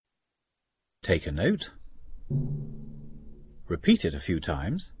Take a note, repeat it a few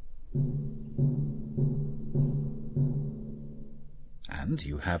times, and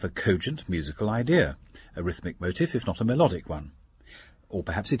you have a cogent musical idea, a rhythmic motif if not a melodic one. Or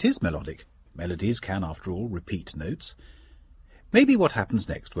perhaps it is melodic. Melodies can, after all, repeat notes. Maybe what happens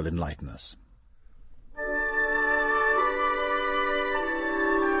next will enlighten us.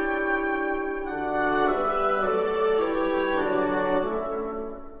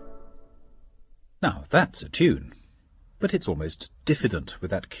 Now, that's a tune, but it's almost diffident with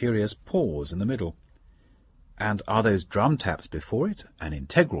that curious pause in the middle. And are those drum taps before it an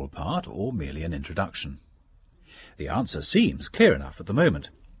integral part or merely an introduction? The answer seems clear enough at the moment.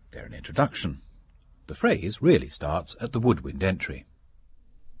 They're an introduction. The phrase really starts at the woodwind entry.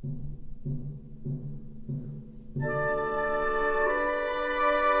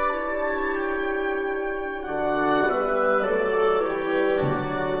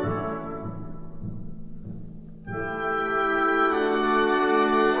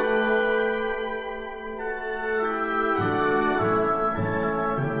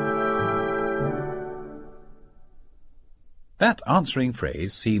 That answering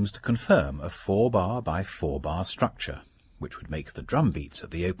phrase seems to confirm a 4-bar by 4-bar structure, which would make the drum beats at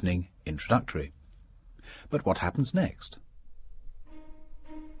the opening introductory. But what happens next?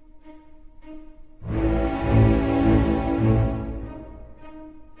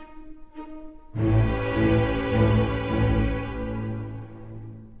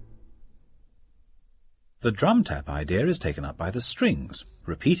 The drum tap idea is taken up by the strings,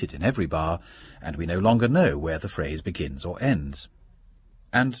 repeated in every bar, and we no longer know where the phrase begins or ends.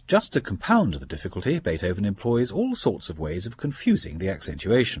 And just to compound the difficulty, Beethoven employs all sorts of ways of confusing the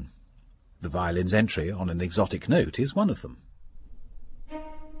accentuation. The violin's entry on an exotic note is one of them.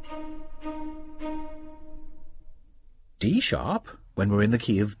 D sharp, when we're in the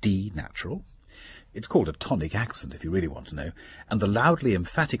key of D natural. It's called a tonic accent if you really want to know, and the loudly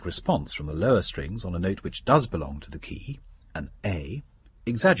emphatic response from the lower strings on a note which does belong to the key, an A,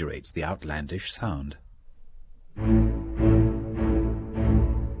 exaggerates the outlandish sound.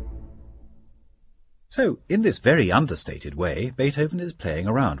 So, in this very understated way, Beethoven is playing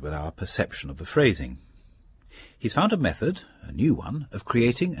around with our perception of the phrasing. He's found a method, a new one, of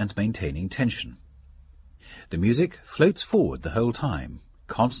creating and maintaining tension. The music floats forward the whole time,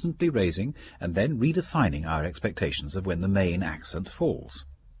 constantly raising and then redefining our expectations of when the main accent falls.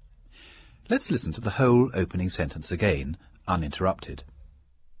 Let's listen to the whole opening sentence again, uninterrupted.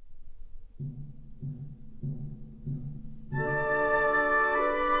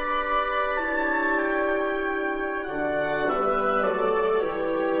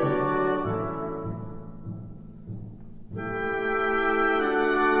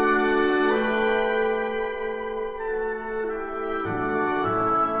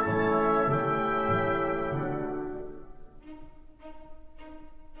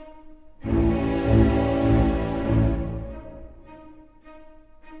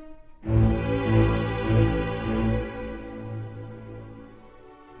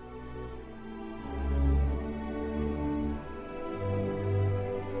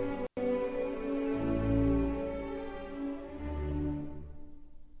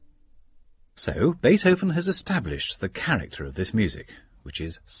 So, Beethoven has established the character of this music, which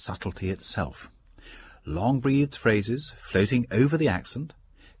is subtlety itself. Long-breathed phrases floating over the accent,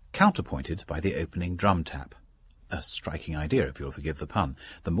 counterpointed by the opening drum tap. A striking idea, if you'll forgive the pun,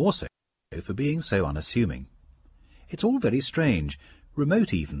 the more so for being so unassuming. It's all very strange,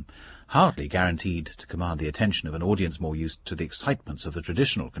 remote even, hardly guaranteed to command the attention of an audience more used to the excitements of the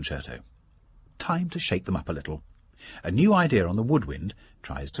traditional concerto. Time to shake them up a little. A new idea on the woodwind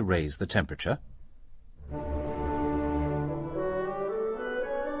tries to raise the temperature.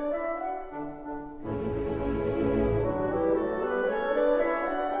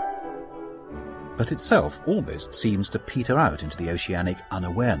 But itself almost seems to peter out into the oceanic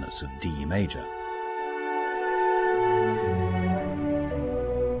unawareness of D major.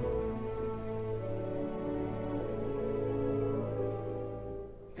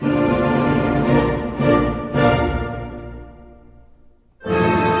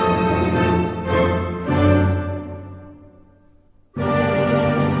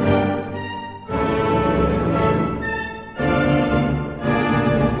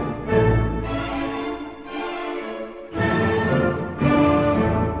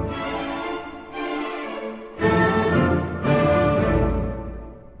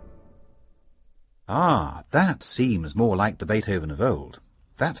 Ah, that seems more like the Beethoven of old.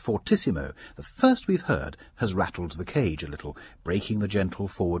 That fortissimo, the first we've heard, has rattled the cage a little, breaking the gentle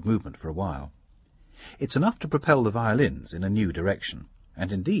forward movement for a while. It's enough to propel the violins in a new direction,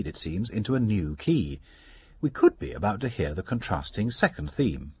 and indeed, it seems, into a new key. We could be about to hear the contrasting second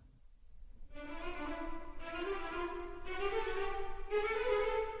theme.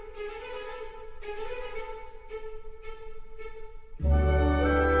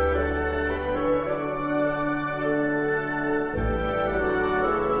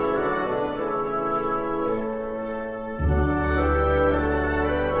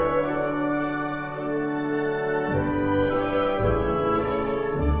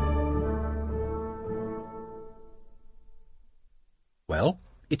 Well,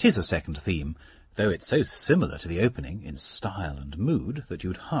 it is a second theme, though it's so similar to the opening in style and mood that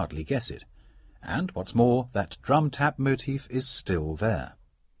you'd hardly guess it. And, what's more, that drum tap motif is still there.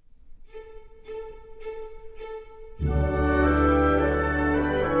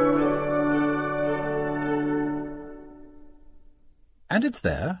 And it's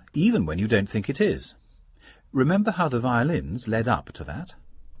there, even when you don't think it is. Remember how the violins led up to that?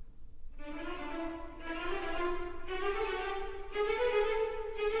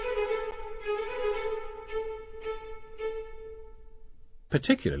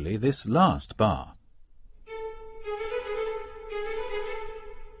 Particularly this last bar.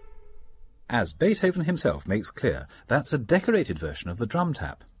 As Beethoven himself makes clear, that's a decorated version of the drum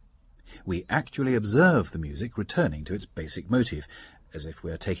tap. We actually observe the music returning to its basic motif, as if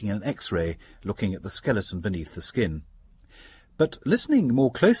we are taking an X-ray, looking at the skeleton beneath the skin. But listening more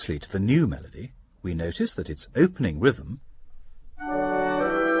closely to the new melody, we notice that its opening rhythm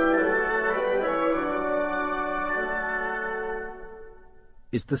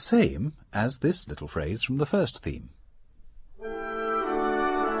is the same as this little phrase from the first theme.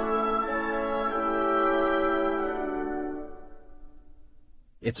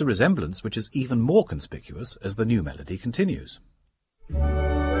 It's a resemblance which is even more conspicuous as the new melody continues.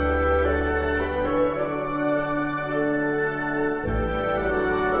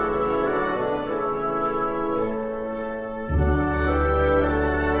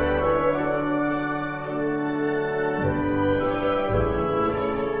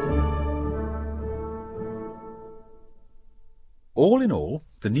 All in all,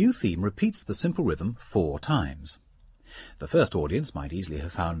 the new theme repeats the simple rhythm 4 times. The first audience might easily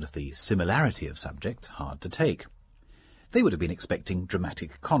have found the similarity of subjects hard to take. They would have been expecting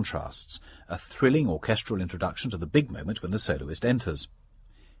dramatic contrasts, a thrilling orchestral introduction to the big moment when the soloist enters.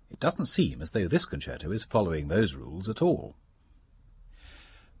 It doesn't seem as though this concerto is following those rules at all.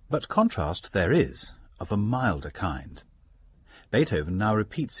 But contrast there is, of a milder kind. Beethoven now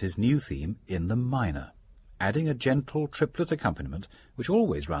repeats his new theme in the minor, adding a gentle triplet accompaniment which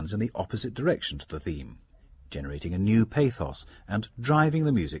always runs in the opposite direction to the theme, generating a new pathos and driving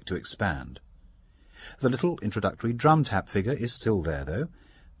the music to expand. The little introductory drum tap figure is still there, though,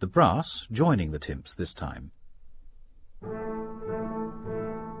 the brass joining the timps this time.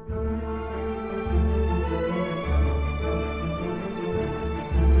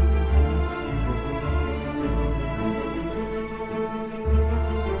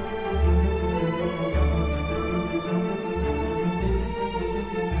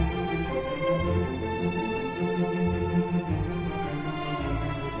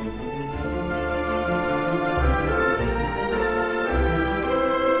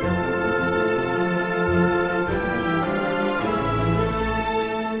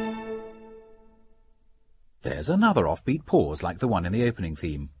 There's another offbeat pause like the one in the opening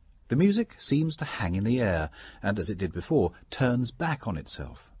theme. The music seems to hang in the air, and as it did before, turns back on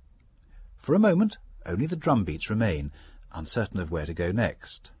itself. For a moment, only the drum beats remain, uncertain of where to go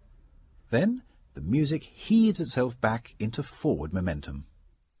next. Then, the music heaves itself back into forward momentum.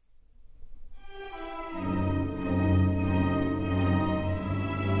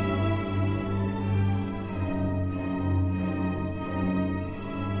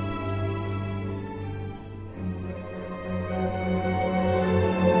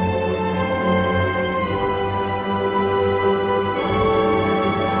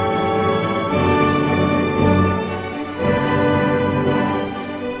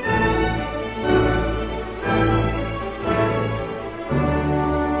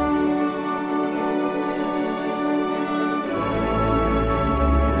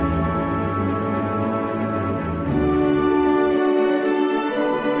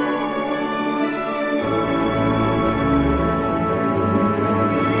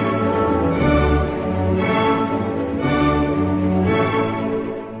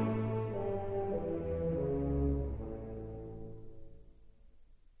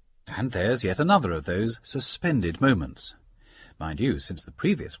 And there's yet another of those suspended moments. Mind you, since the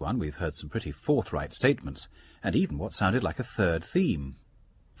previous one we've heard some pretty forthright statements, and even what sounded like a third theme.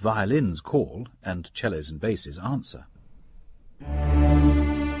 Violins call, and cellos and basses answer.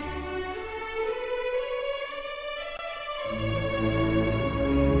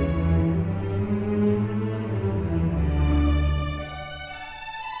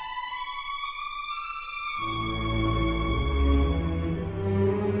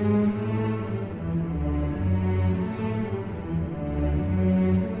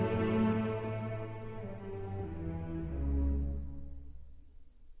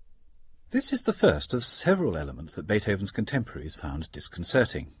 This is the first of several elements that Beethoven's contemporaries found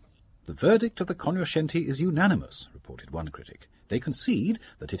disconcerting. The verdict of the cognoscenti is unanimous, reported one critic. They concede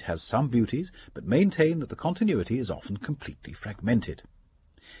that it has some beauties, but maintain that the continuity is often completely fragmented.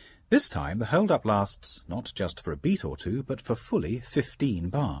 This time the hold-up lasts not just for a beat or two, but for fully 15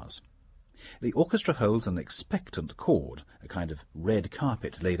 bars. The orchestra holds an expectant chord, a kind of red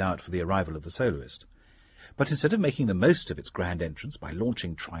carpet laid out for the arrival of the soloist. But instead of making the most of its grand entrance by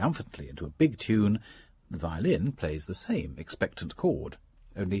launching triumphantly into a big tune, the violin plays the same expectant chord,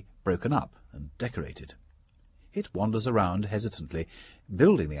 only broken up and decorated. It wanders around hesitantly,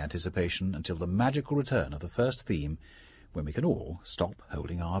 building the anticipation until the magical return of the first theme, when we can all stop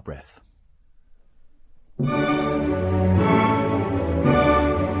holding our breath.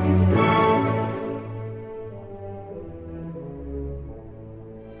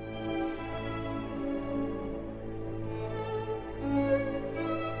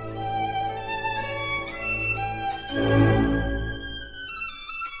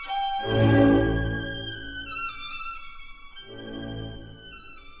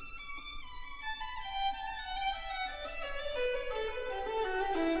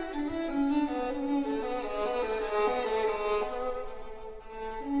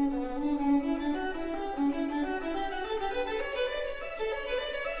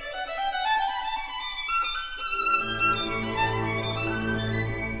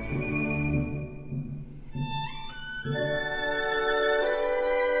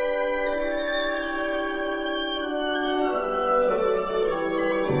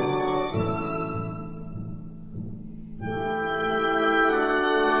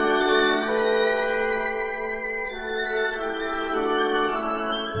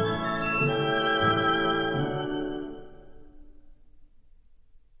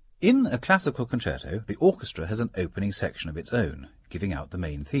 In a classical concerto, the orchestra has an opening section of its own, giving out the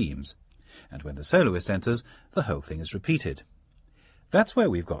main themes, and when the soloist enters, the whole thing is repeated. That's where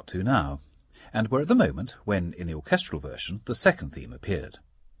we've got to now, and we're at the moment when, in the orchestral version, the second theme appeared.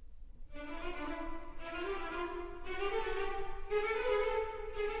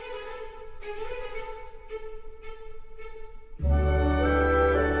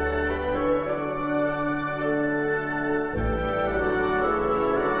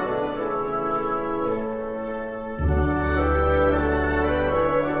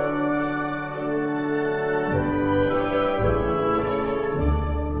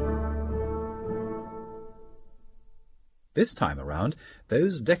 This time around,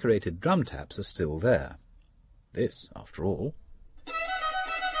 those decorated drum taps are still there. This, after all,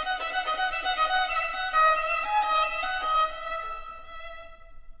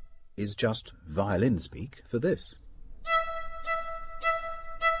 is just violin speak for this.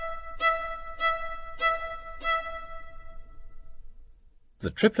 The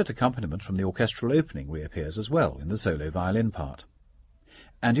triplet accompaniment from the orchestral opening reappears as well in the solo violin part.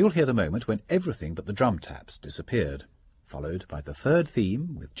 And you'll hear the moment when everything but the drum taps disappeared, followed by the third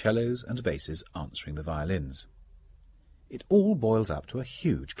theme with cellos and basses answering the violins. It all boils up to a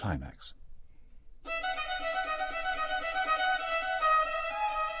huge climax.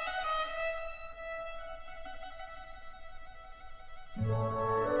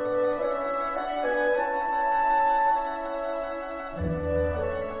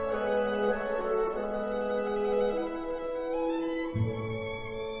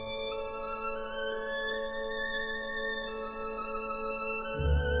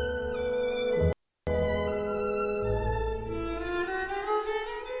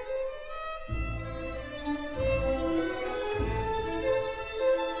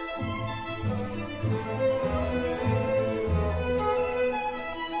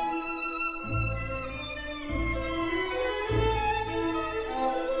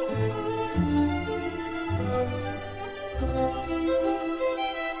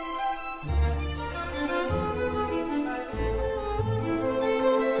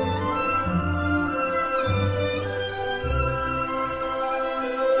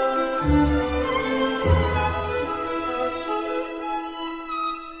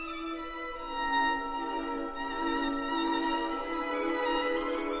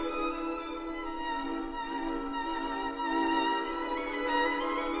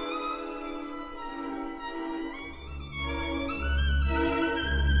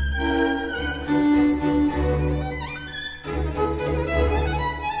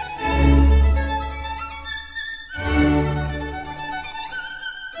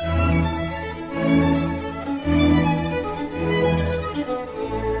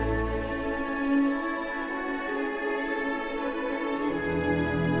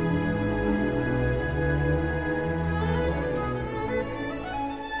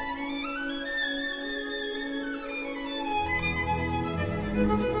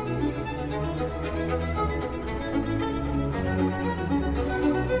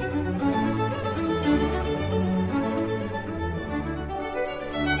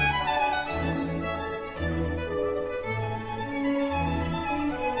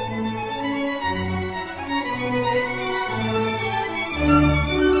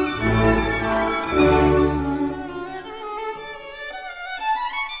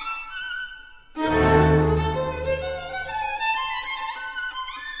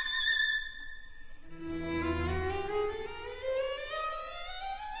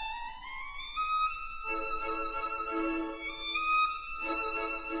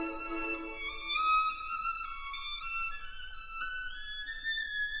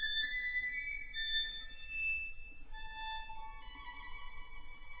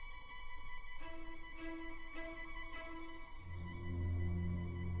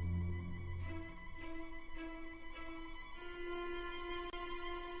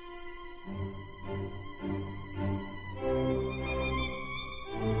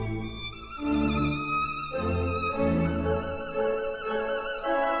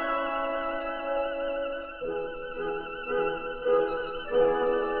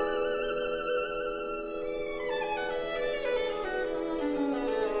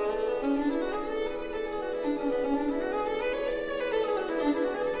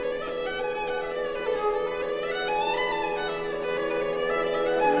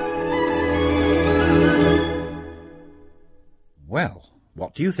 Well,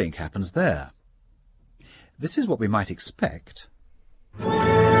 what do you think happens there? This is what we might expect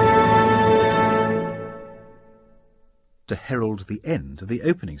to herald the end of the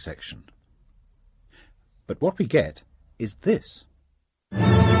opening section. But what we get is this.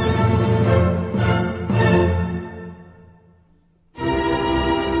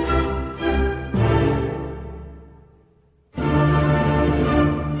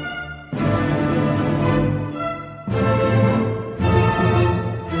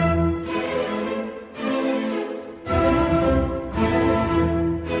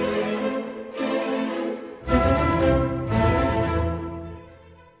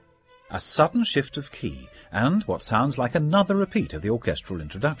 A sudden shift of key, and what sounds like another repeat of the orchestral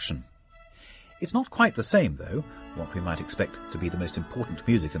introduction. It's not quite the same, though. What we might expect to be the most important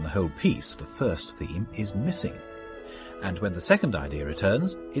music in the whole piece, the first theme, is missing. And when the second idea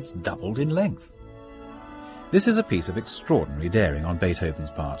returns, it's doubled in length. This is a piece of extraordinary daring on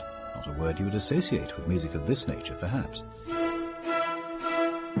Beethoven's part. Not a word you would associate with music of this nature, perhaps.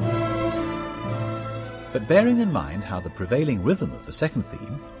 But bearing in mind how the prevailing rhythm of the second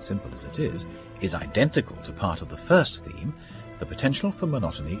theme, simple as it is identical to part of the first theme, the potential for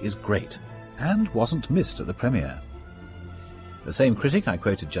monotony is great, and wasn't missed at the premiere. The same critic I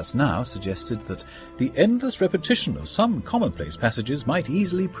quoted just now suggested that the endless repetition of some commonplace passages might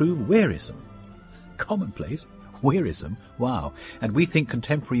easily prove wearisome. Commonplace? Wearisome? Wow, and we think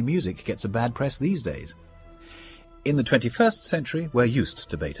contemporary music gets a bad press these days. In the 21st century, we're used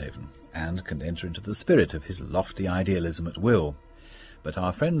to Beethoven, and can enter into the spirit of his lofty idealism at will. But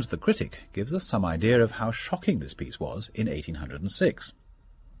our friend the critic gives us some idea of how shocking this piece was in 1806.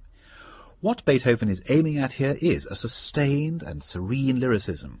 What Beethoven is aiming at here is a sustained and serene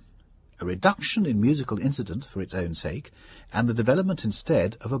lyricism, a reduction in musical incident for its own sake, and the development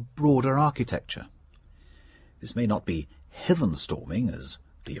instead of a broader architecture. This may not be heaven-storming, as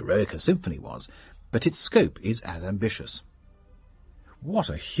the Eroica Symphony was, but its scope is as ambitious. What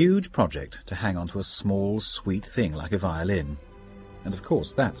a huge project to hang on to a small, sweet thing like a violin. And of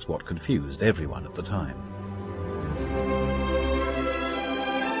course that's what confused everyone at the time.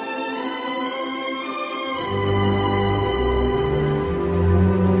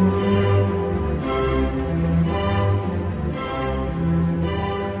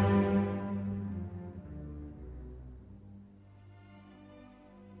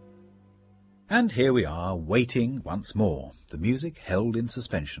 And here we are, waiting once more, the music held in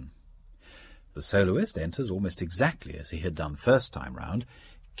suspension. The soloist enters almost exactly as he had done first time round,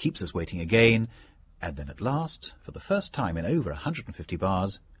 keeps us waiting again, and then at last, for the first time in over 150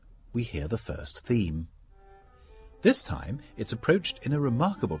 bars, we hear the first theme. This time it's approached in a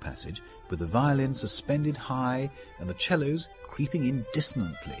remarkable passage, with the violin suspended high and the cellos creeping in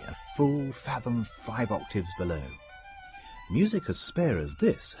dissonantly a full fathom 5 octaves below. Music as spare as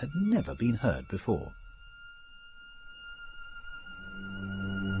this had never been heard before.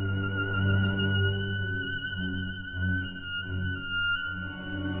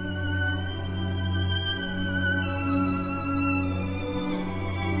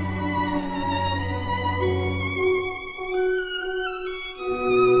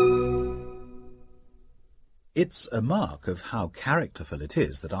 It's a mark of how characterful it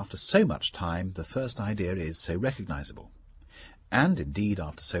is that after so much time the first idea is so recognizable. And indeed,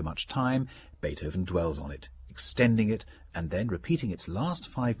 after so much time, Beethoven dwells on it, extending it and then repeating its last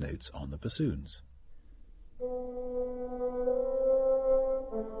 5 notes on the bassoons.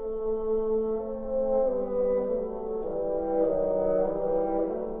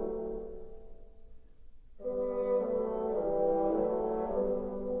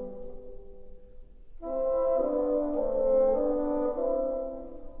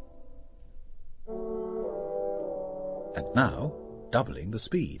 And now, doubling the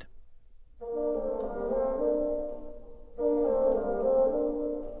speed.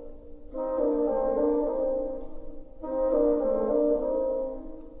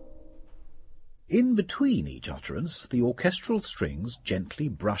 In between each utterance, the orchestral strings gently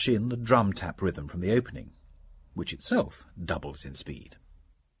brush in the drum tap rhythm from the opening, which itself doubles in speed.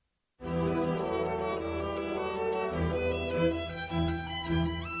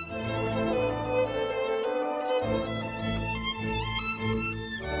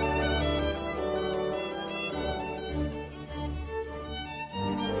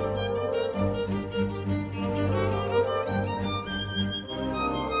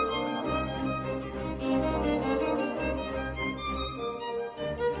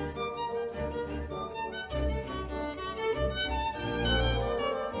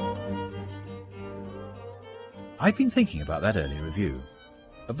 I've been thinking about that early review.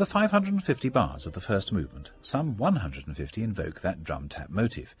 Of the 550 bars of the first movement, some 150 invoke that drum tap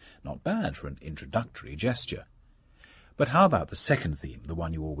motif. Not bad for an introductory gesture. But how about the second theme, the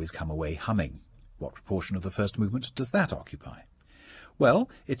one you always come away humming? What proportion of the first movement does that occupy? Well,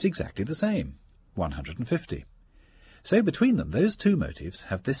 it's exactly the same, 150. So between them, those two motifs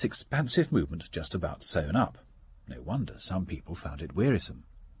have this expansive movement just about sewn up. No wonder some people found it wearisome.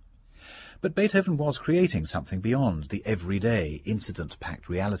 But Beethoven was creating something beyond the everyday, incident-packed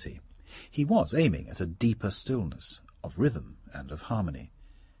reality. He was aiming at a deeper stillness, of rhythm and of harmony.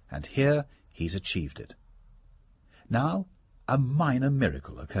 And here he's achieved it. Now, a minor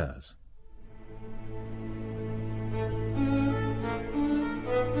miracle occurs.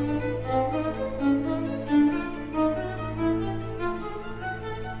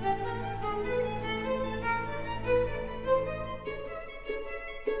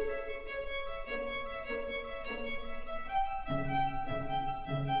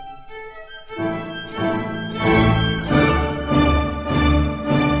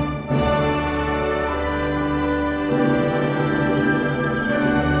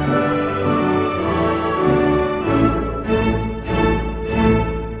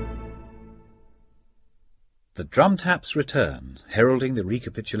 The drum taps return, heralding the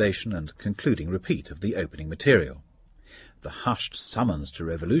recapitulation and concluding repeat of the opening material. The hushed summons to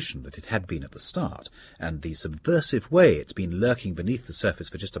revolution that it had been at the start, and the subversive way it's been lurking beneath the surface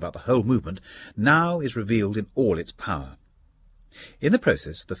for just about the whole movement, now is revealed in all its power. In the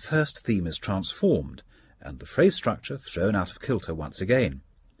process, the first theme is transformed, and the phrase structure thrown out of kilter once again.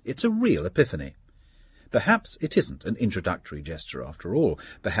 It's a real epiphany. Perhaps it isn't an introductory gesture after all.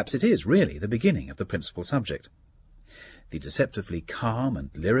 Perhaps it is really the beginning of the principal subject. The deceptively calm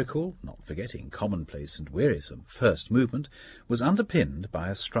and lyrical, not forgetting commonplace and wearisome, first movement was underpinned by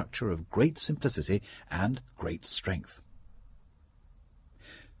a structure of great simplicity and great strength.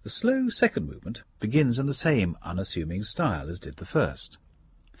 The slow second movement begins in the same unassuming style as did the first.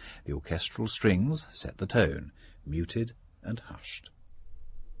 The orchestral strings set the tone, muted and hushed.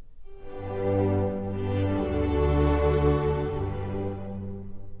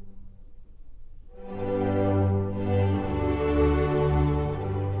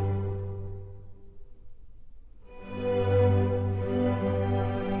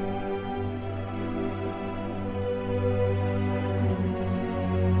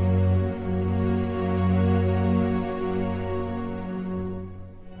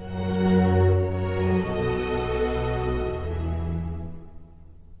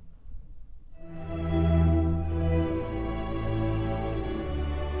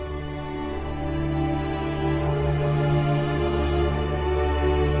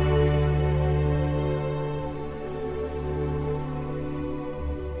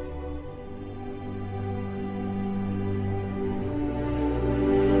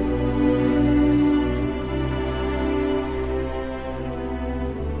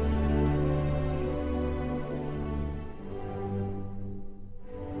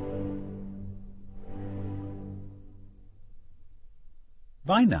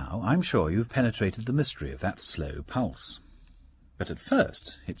 By now, I'm sure you've penetrated the mystery of that slow pulse. But at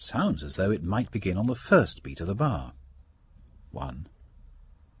first, it sounds as though it might begin on the first beat of the bar. 1,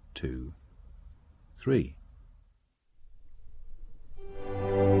 2, 3.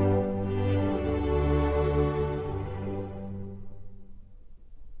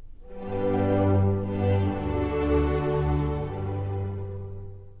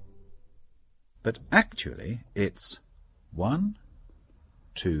 but actually it's 1,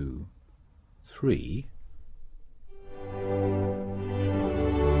 2, 3.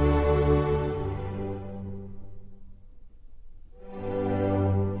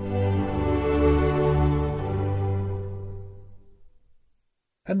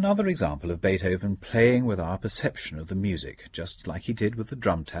 Another example of Beethoven playing with our perception of the music, just like he did with the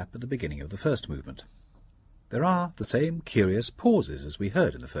drum tap at the beginning of the first movement. There are the same curious pauses as we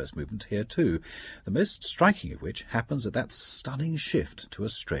heard in the first movement here too, the most striking of which happens at that stunning shift to a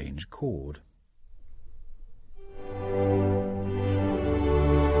strange chord.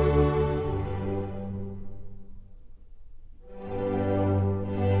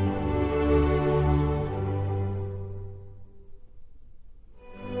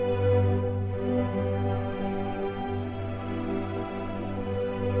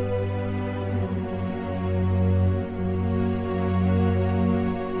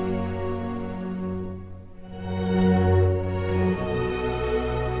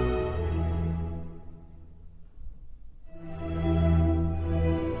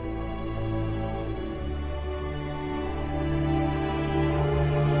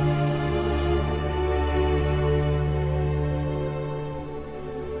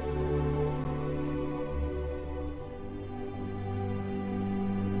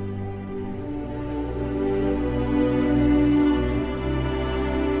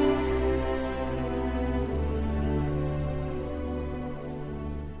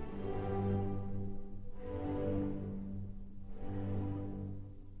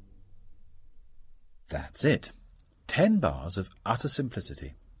 That's it. 10 bars of utter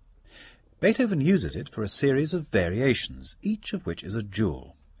simplicity. Beethoven uses it for a series of variations, each of which is a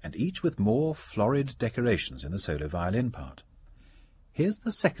jewel, and each with more florid decorations in the solo violin part. Here's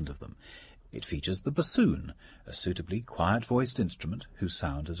the second of them. It features the bassoon, a suitably quiet-voiced instrument whose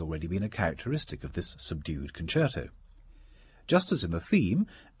sound has already been a characteristic of this subdued concerto. Just as in the theme,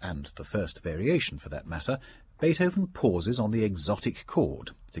 and the first variation for that matter, Beethoven pauses on the exotic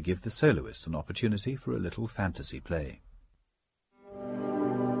chord to give the soloist an opportunity for a little fantasy play.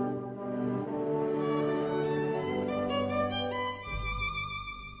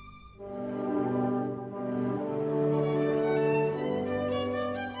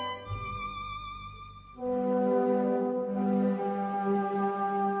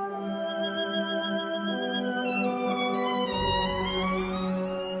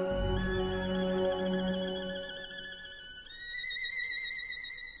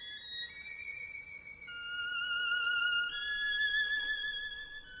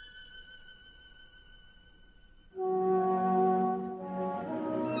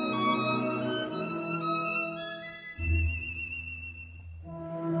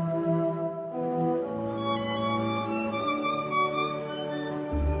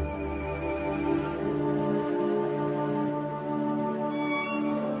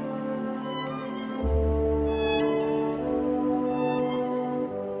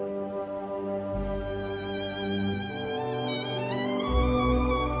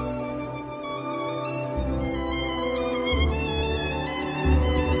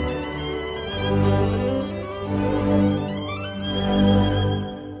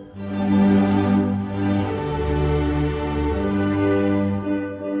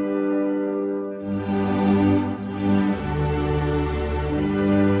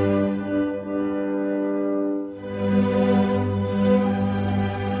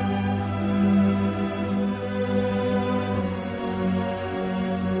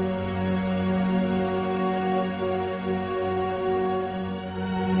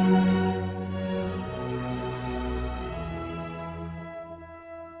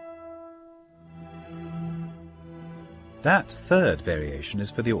 That third variation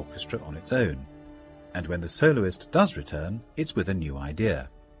is for the orchestra on its own, and when the soloist does return, it's with a new idea.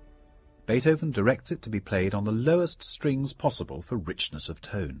 Beethoven directs it to be played on the lowest strings possible for richness of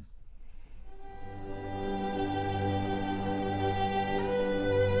tone.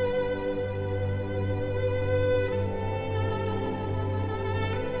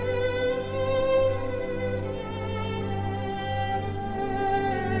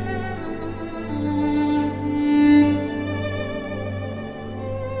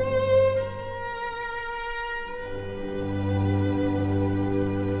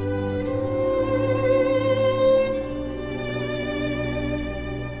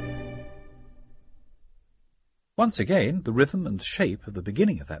 Once again, the rhythm and shape of the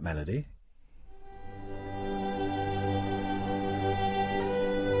beginning of that melody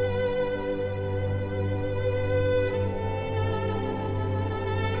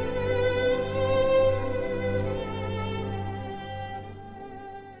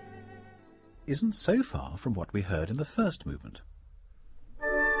isn't so far from what we heard in the first movement.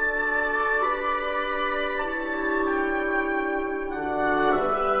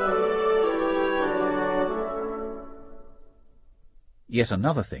 Yet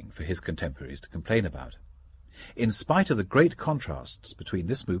another thing for his contemporaries to complain about. In spite of the great contrasts between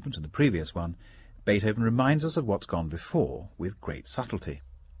this movement and the previous one, Beethoven reminds us of what's gone before with great subtlety,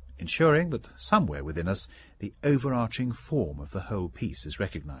 ensuring that somewhere within us the overarching form of the whole piece is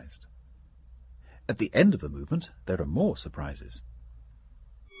recognized. At the end of the movement, there are more surprises.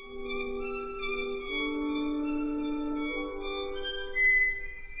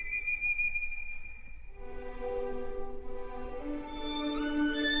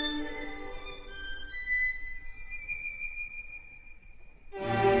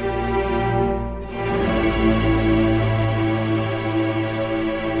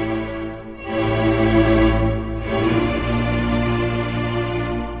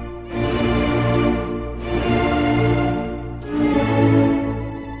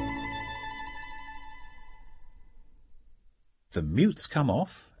 The mutes come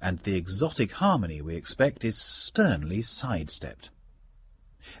off, and the exotic harmony we expect is sternly sidestepped.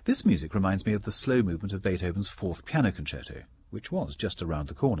 This music reminds me of the slow movement of Beethoven's Fourth Piano Concerto, which was just around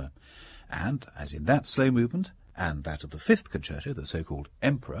the corner, and, as in that slow movement, and that of the Fifth Concerto, the so-called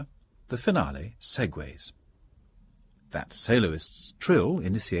Emperor, the finale segues. That soloist's trill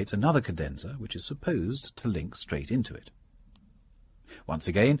initiates another cadenza, which is supposed to link straight into it. Once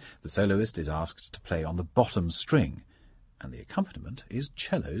again, the soloist is asked to play on the bottom string, and the accompaniment is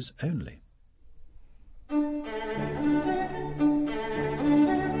cellos only.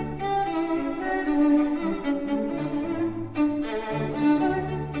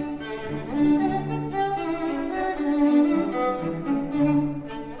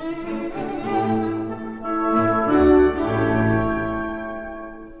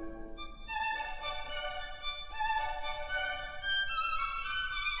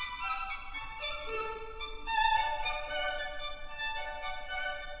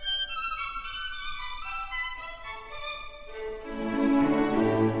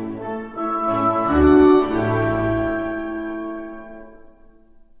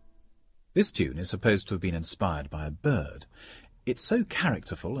 This tune is supposed to have been inspired by a bird. It's so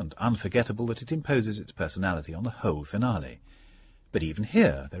characterful and unforgettable that it imposes its personality on the whole finale. But even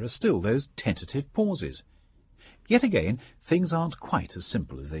here there are still those tentative pauses. Yet again, things aren't quite as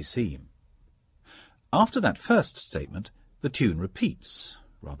simple as they seem. After that first statement, the tune repeats,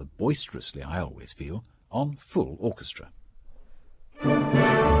 rather boisterously I always feel, on full orchestra.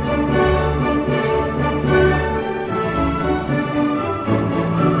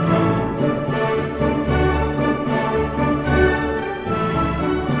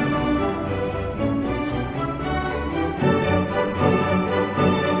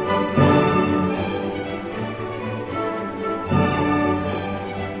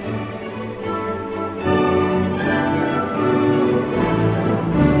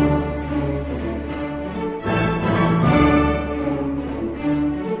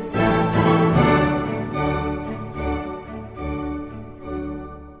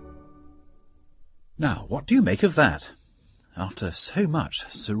 Now, what do you make of that? After so much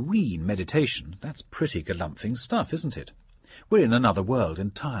serene meditation, that's pretty galumphing stuff, isn't it? We're in another world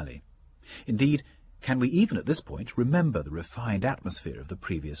entirely. Indeed, can we even at this point remember the refined atmosphere of the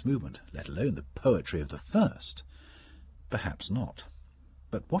previous movement, let alone the poetry of the first? Perhaps not.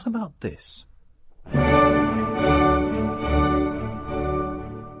 But what about this?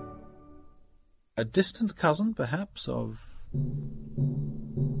 A distant cousin, perhaps, of...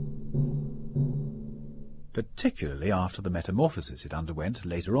 particularly after the metamorphosis it underwent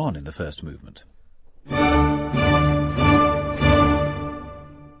later on in the first movement.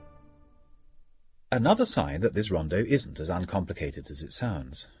 Another sign that this rondo isn't as uncomplicated as it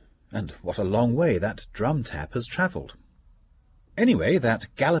sounds. And what a long way that drum tap has travelled. Anyway, that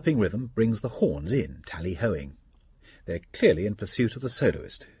galloping rhythm brings the horns in, tally-hoing. They're clearly in pursuit of the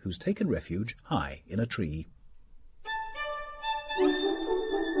soloist, who's taken refuge high in a tree.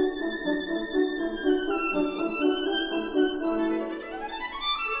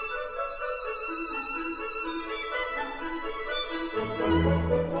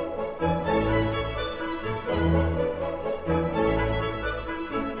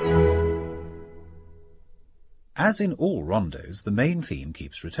 As in all rondos, the main theme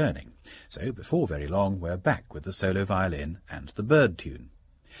keeps returning, so before very long we're back with the solo violin and the bird tune.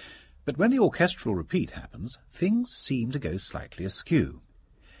 But when the orchestral repeat happens, things seem to go slightly askew.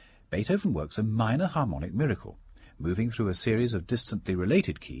 Beethoven works a minor harmonic miracle, moving through a series of distantly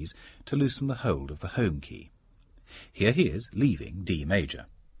related keys to loosen the hold of the home key. Here he is leaving D major.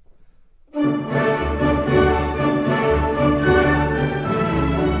 And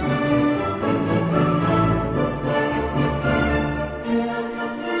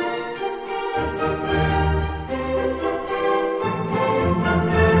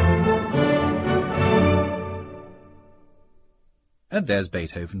there's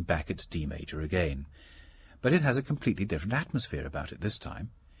Beethoven back at D major again. But it has a completely different atmosphere about it this time.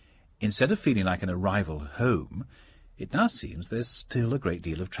 Instead of feeling like an arrival home, it now seems there's still a great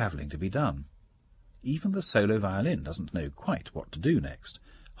deal of travelling to be done. Even the solo violin doesn't know quite what to do next,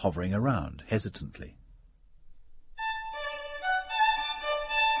 hovering around hesitantly.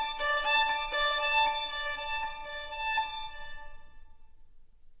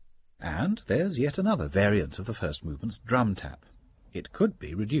 And there's yet another variant of the first movement's drum tap. It could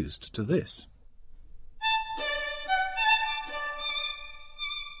be reduced to this.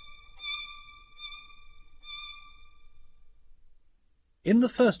 In the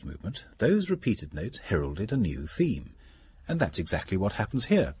first movement, those repeated notes heralded a new theme, and that's exactly what happens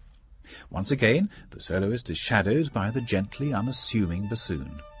here. Once again, the soloist is shadowed by the gently unassuming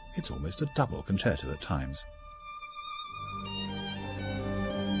bassoon. It's almost a double concerto at times.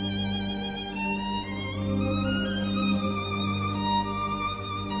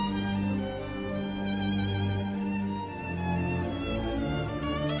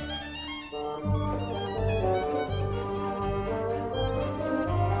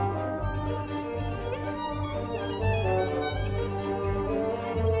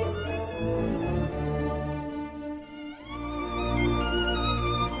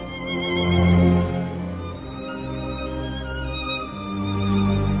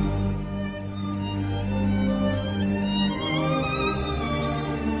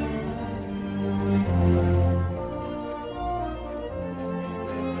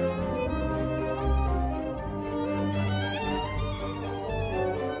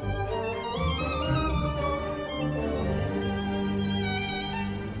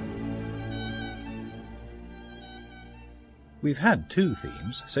 We've had two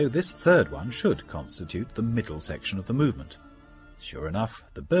themes, so this third one should constitute the middle section of the movement. Sure enough,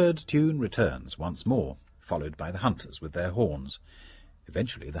 the bird tune returns once more, followed by the hunters with their horns.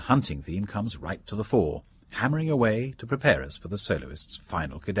 Eventually the hunting theme comes right to the fore, hammering away to prepare us for the soloist's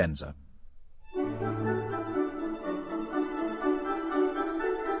final cadenza.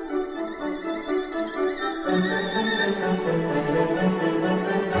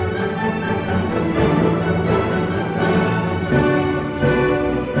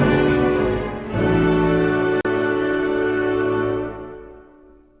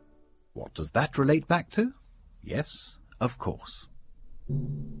 What does that relate back to? Yes, of course.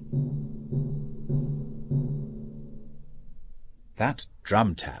 That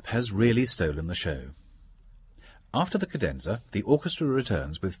drum tap has really stolen the show. After the cadenza, the orchestra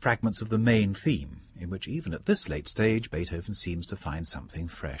returns with fragments of the main theme, in which even at this late stage Beethoven seems to find something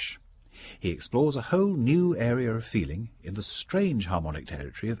fresh. He explores a whole new area of feeling in the strange harmonic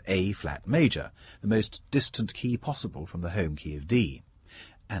territory of A-flat major, the most distant key possible from the home key of D.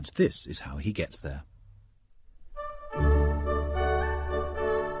 And this is how he gets there.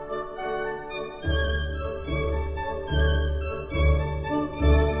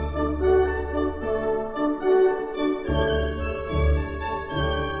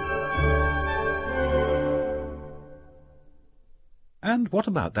 And what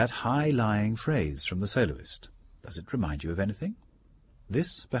about that high-lying phrase from the soloist? Does it remind you of anything?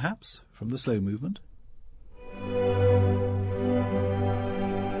 This, perhaps, from the slow movement?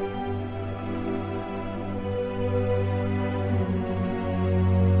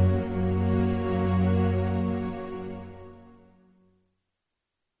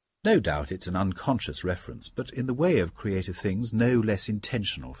 No doubt it's an unconscious reference, but in the way of creative things, no less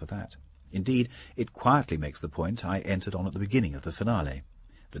intentional for that. Indeed, it quietly makes the point I entered on at the beginning of the finale,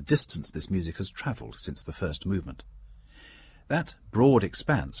 the distance this music has travelled since the first movement. That broad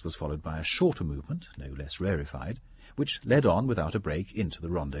expanse was followed by a shorter movement, no less rarefied, which led on without a break into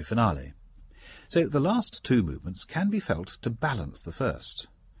the rondo finale. So the last two movements can be felt to balance the first,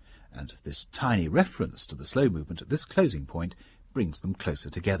 and this tiny reference to the slow movement at this closing point brings them closer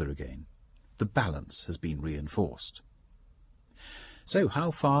together again. The balance has been reinforced. So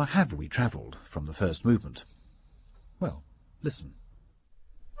how far have we travelled from the first movement? Well, listen.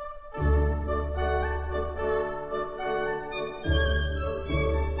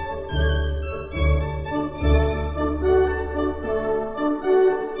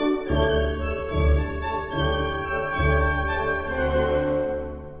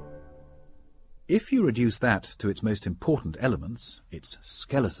 If you reduce that to its most important elements, its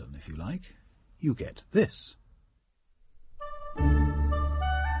skeleton, if you like, you get this.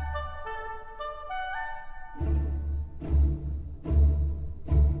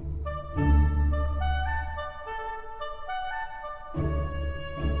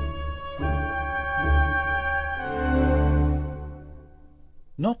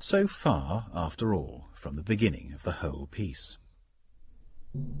 Not so far, after all, from the beginning of the whole piece.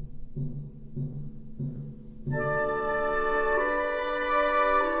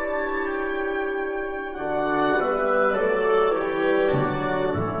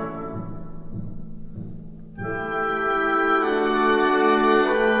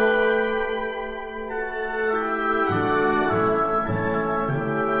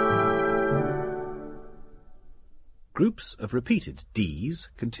 Groups of repeated Ds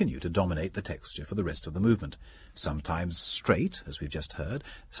continue to dominate the texture for the rest of the movement, sometimes straight, as we've just heard,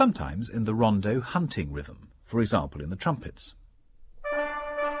 sometimes in the rondo hunting rhythm, for example in the trumpets.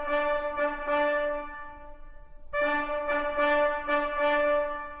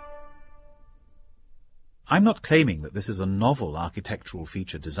 I'm not claiming that this is a novel architectural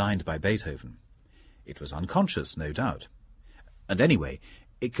feature designed by Beethoven. It was unconscious, no doubt. And anyway,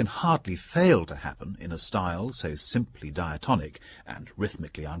 it can hardly fail to happen in a style so simply diatonic and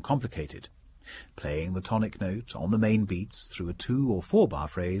rhythmically uncomplicated. Playing the tonic note on the main beats through a 2- or 4-bar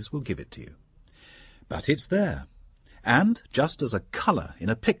phrase will give it to you. But it's there. And just as a colour in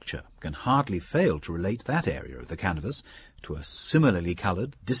a picture can hardly fail to relate that area of the canvas to a similarly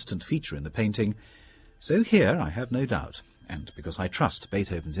coloured, distant feature in the painting, so here, I have no doubt, and because I trust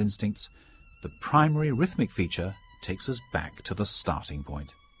Beethoven's instincts, the primary rhythmic feature takes us back to the starting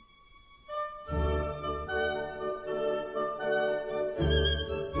point.